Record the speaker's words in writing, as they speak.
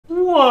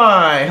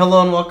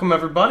hello and welcome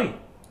everybody.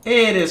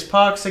 It is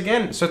Pohx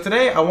again. So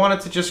today I wanted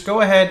to just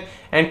go ahead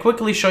and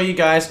quickly show you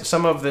guys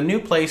some of the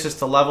new places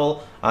to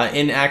level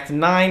in Act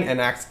 9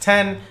 and Act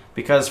 10,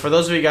 because for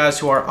those of you guys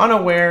who are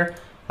unaware,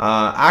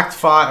 Act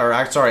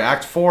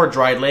 4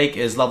 Dried Lake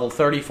is level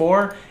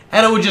 34,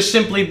 and it would just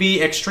simply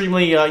be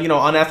extremely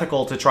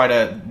unethical to try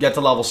to get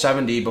to level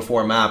 70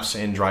 before maps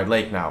in Dried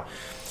Lake now.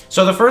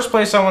 So the first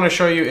place I want to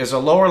show you is a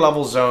lower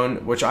level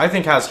zone, which I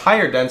think has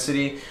higher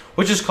density,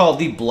 which is called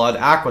the Blood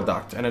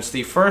Aqueduct, and it's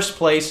the first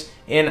place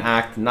in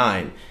Act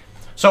 9.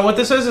 So what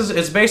this is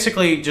it's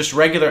basically just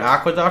regular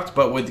aqueduct,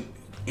 but with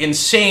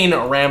insane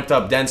ramped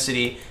up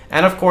density,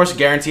 and of course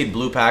guaranteed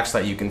blue packs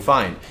that you can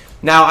find.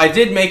 Now, I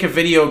did make a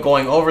video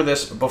going over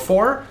this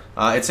before.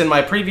 It's in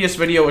my previous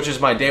video, which is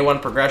my day 1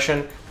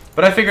 progression,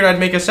 but I figured I'd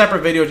make a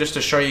separate video just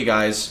to show you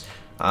guys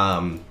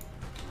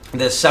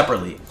this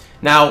separately.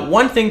 Now,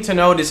 one thing to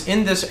note is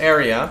in this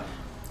area,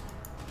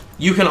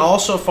 you can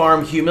also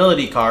farm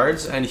humility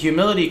cards, and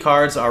humility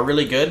cards are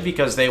really good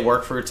because they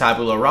work for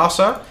Tabula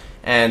Rasa,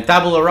 and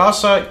Tabula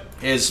Rasa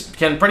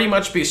can pretty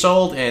much be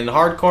sold in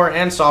hardcore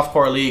and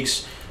softcore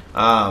leagues,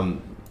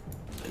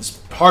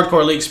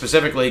 hardcore leagues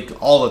specifically,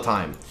 all the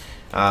time.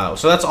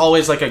 So that's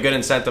always like a good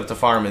incentive to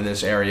farm in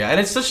this area, and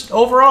it's just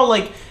overall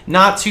like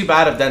not too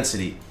bad of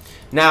density.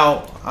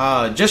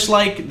 Now, just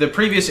like the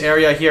previous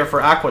area here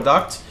for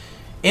Aqueduct,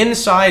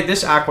 inside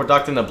this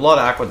aqueduct, in the Blood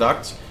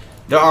Aqueduct,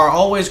 there are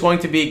always going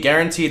to be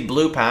guaranteed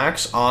blue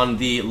packs on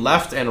the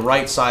left and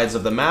right sides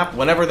of the map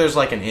whenever there's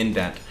like an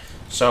indent.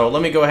 So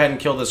let me go ahead and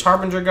kill this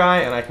Harbinger guy,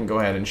 and I can go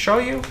ahead and show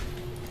you.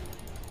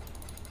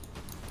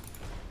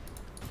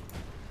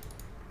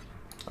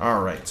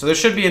 Alright, so there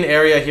should be an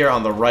area here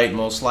on the right,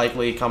 most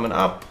likely, coming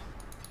up.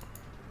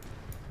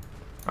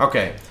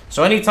 Okay,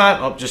 so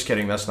anytime... Oh, just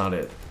kidding, that's not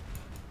it.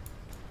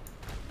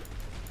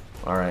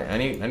 Alright,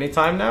 any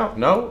time now?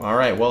 No?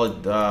 Alright, well,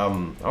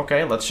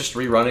 okay, let's just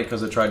rerun it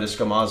because it tried to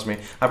scamaz me.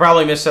 I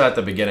probably missed it at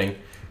the beginning.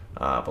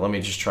 But let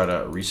me just try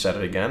to reset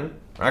it again.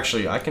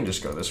 Actually, I can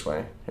just go this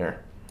way.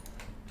 Here.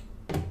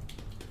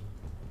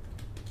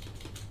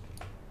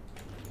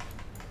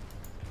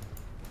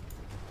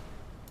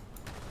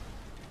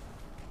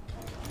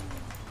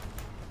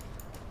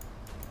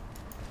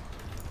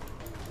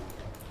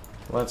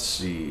 Let's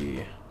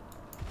see.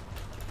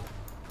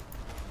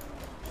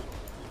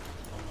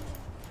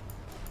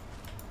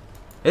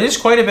 It is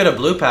quite a bit of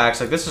blue packs.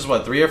 Like, this is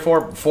what, 3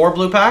 or 4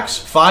 blue packs?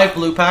 5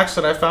 blue packs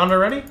that I found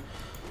already?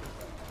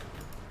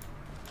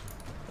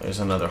 There's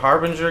another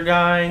Harbinger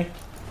guy.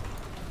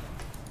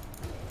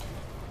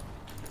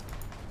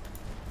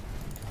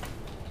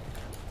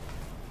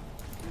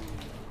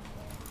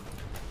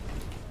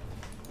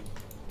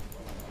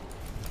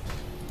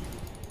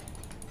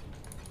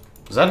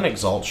 Is that an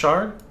Exalt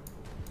shard?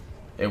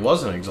 It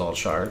was an Exalt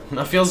shard.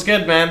 That feels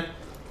good, man.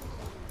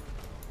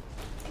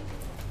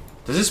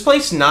 Does this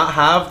place not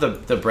have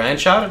the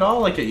branch out at all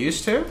like it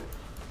used to?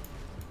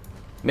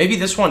 Maybe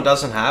this one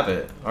doesn't have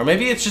it. Or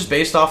maybe it's just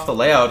based off the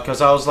layout,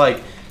 because I was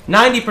like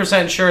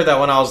 90% sure that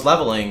when I was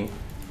leveling,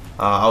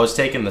 I was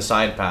taking the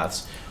side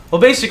paths.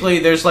 Well, basically,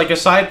 there's like a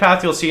side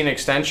path you'll see an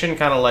extension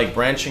kind of like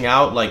branching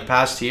out like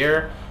past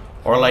here,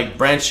 or like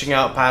branching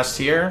out past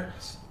here,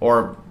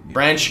 or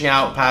branching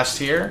out past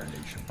here.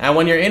 And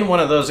when you're in one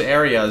of those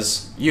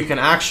areas, you can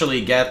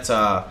actually get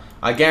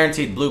a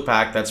guaranteed blue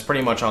pack that's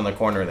pretty much on the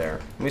corner there.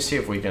 Let me see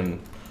if we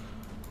can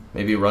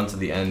maybe run to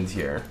the end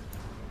here.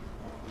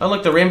 Oh,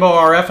 look, the Rainbow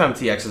RF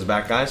MTX is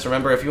back, guys.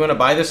 Remember, if you want to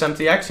buy this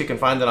MTX, you can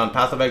find it on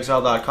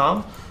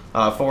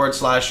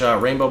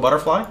pathofexile.com / Rainbow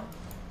Butterfly.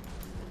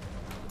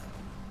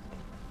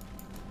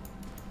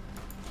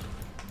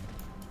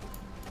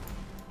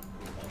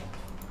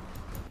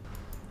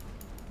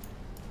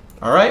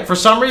 Alright, for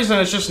some reason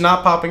it's just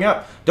not popping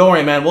up. Don't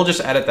worry, man, we'll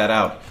just edit that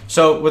out.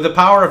 So, with the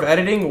power of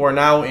editing, we're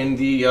now in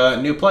the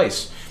new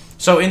place.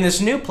 So, in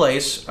this new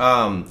place,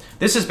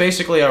 this is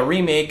basically a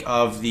remake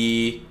of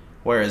the...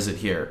 Where is it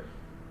here?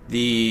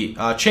 The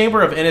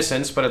Chamber of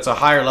Innocence, but it's a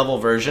higher level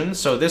version.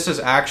 So, this is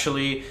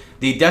actually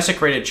the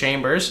Desecrated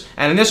Chambers.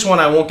 And in this one,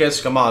 I won't get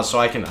scamaz, so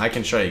I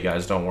can show you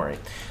guys, don't worry.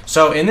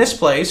 So, in this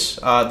place,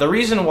 the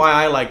reason why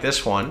I like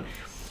this one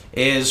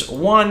is,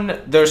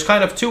 one, there's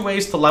kind of 2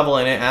 ways to level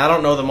in it, and I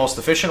don't know the most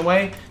efficient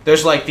way.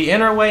 There's like the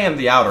inner way and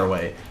the outer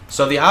way.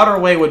 So the outer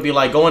way would be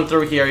like going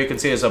through here. You can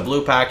see there's a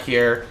blue pack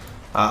here,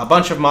 a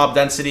bunch of mob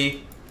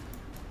density.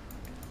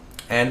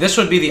 And this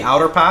would be the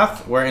outer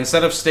path, where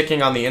instead of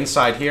sticking on the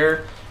inside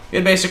here,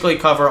 you'd basically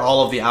cover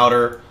all of the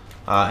outer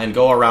and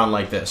go around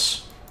like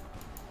this.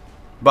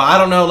 But I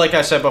don't know, like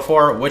I said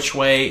before, which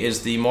way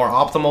is the more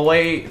optimal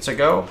way to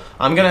go.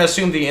 I'm going to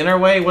assume the inner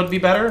way would be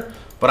better.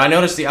 But I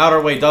noticed the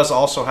outer way does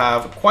also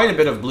have quite a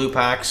bit of blue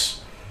packs.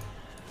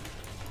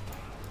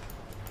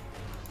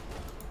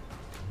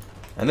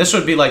 And this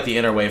would be like the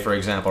inner way, for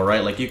example,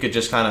 right? Like you could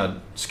just kind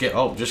of skip...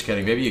 Oh, just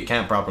kidding. Maybe you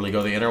can't properly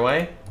go the inner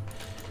way.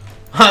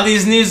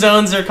 These new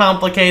zones are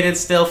complicated.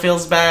 Still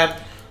feels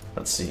bad.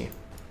 Let's see.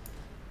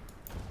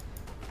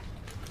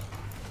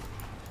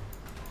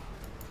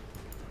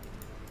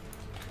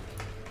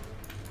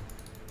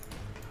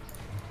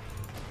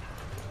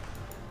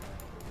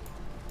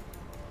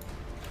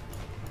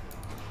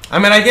 I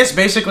mean, I guess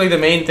basically the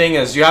main thing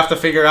is you have to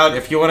figure out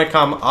if you want to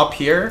come up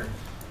here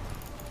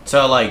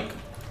to like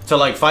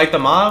fight the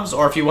mobs,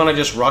 or if you want to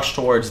just rush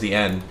towards the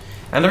end.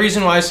 And the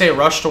reason why I say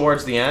rush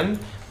towards the end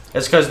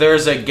is because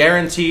there's a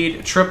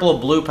guaranteed triple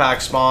blue pack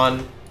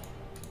spawn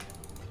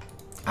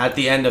at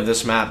the end of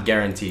this map,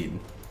 guaranteed.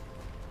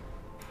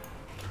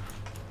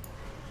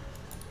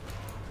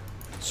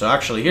 So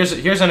actually,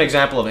 here's an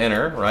example of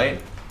inner, right?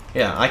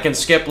 Yeah, I can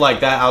skip like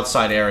that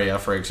outside area,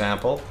 for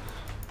example.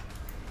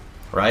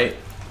 Right?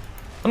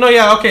 Oh, no,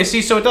 yeah, okay,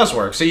 see, so it does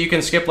work. So you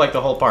can skip like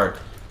the whole part.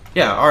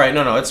 Yeah, alright,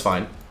 no, it's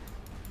fine.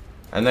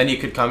 And then you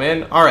could come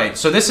in. Alright,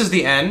 so this is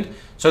the end.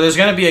 So there's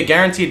going to be a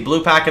guaranteed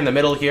blue pack in the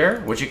middle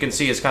here, which you can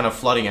see is kind of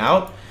flooding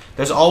out.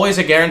 There's always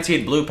a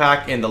guaranteed blue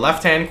pack in the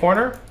left-hand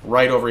corner,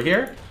 right over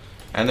here.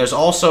 And there's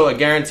also a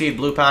guaranteed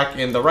blue pack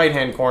in the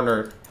right-hand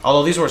corner,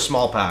 although these were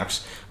small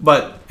packs.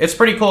 But it's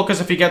pretty cool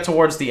because if you get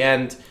towards the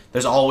end,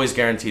 there's always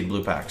guaranteed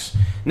blue packs.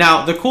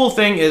 Now, the cool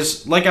thing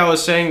is, like I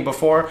was saying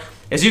before,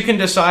 is you can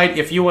decide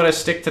if you want to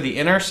stick to the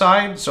inner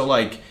side. So,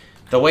 like,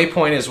 the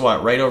waypoint is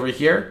what? Right over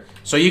here.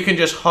 So you can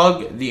just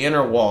hug the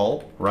inner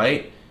wall,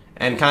 right?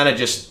 And kind of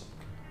just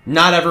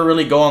not ever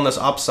really go on this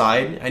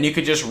upside. And you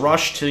could just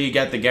rush till you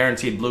get the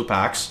guaranteed blue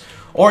packs.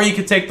 Or you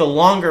could take the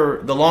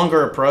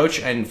longer approach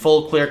and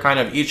full clear kind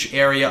of each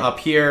area up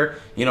here,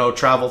 you know,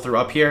 travel through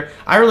up here.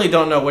 I really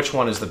don't know which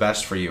one is the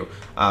best for you.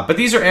 But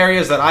these are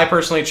areas that I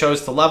personally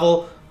chose to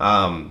level.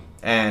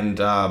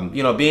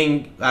 You know,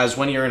 being as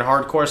when you're in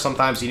hardcore,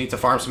 sometimes you need to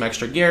farm some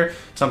extra gear.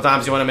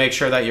 Sometimes you want to make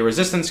sure that your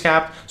resistance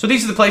capped. So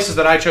these are the places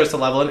that I chose to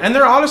level in, and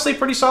they're honestly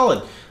pretty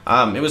solid.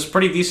 It was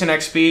pretty decent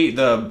XP.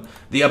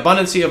 The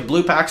abundancy of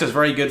blue packs is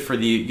very good for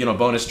the, you know,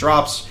 bonus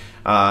drops,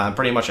 and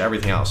pretty much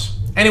everything else.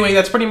 Anyway,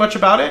 that's pretty much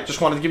about it.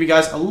 Just wanted to give you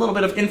guys a little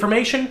bit of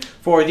information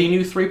for the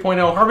new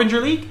 3.0 Harbinger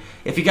League.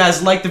 If you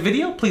guys liked the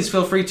video, please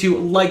feel free to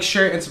like,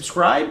 share, and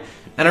subscribe.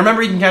 And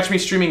remember, you can catch me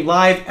streaming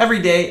live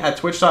every day at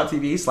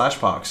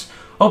twitch.tv/Pohx.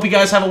 Hope you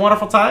guys have a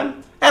wonderful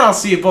time, and I'll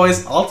see you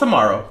boys all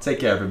tomorrow. Take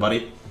care,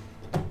 everybody.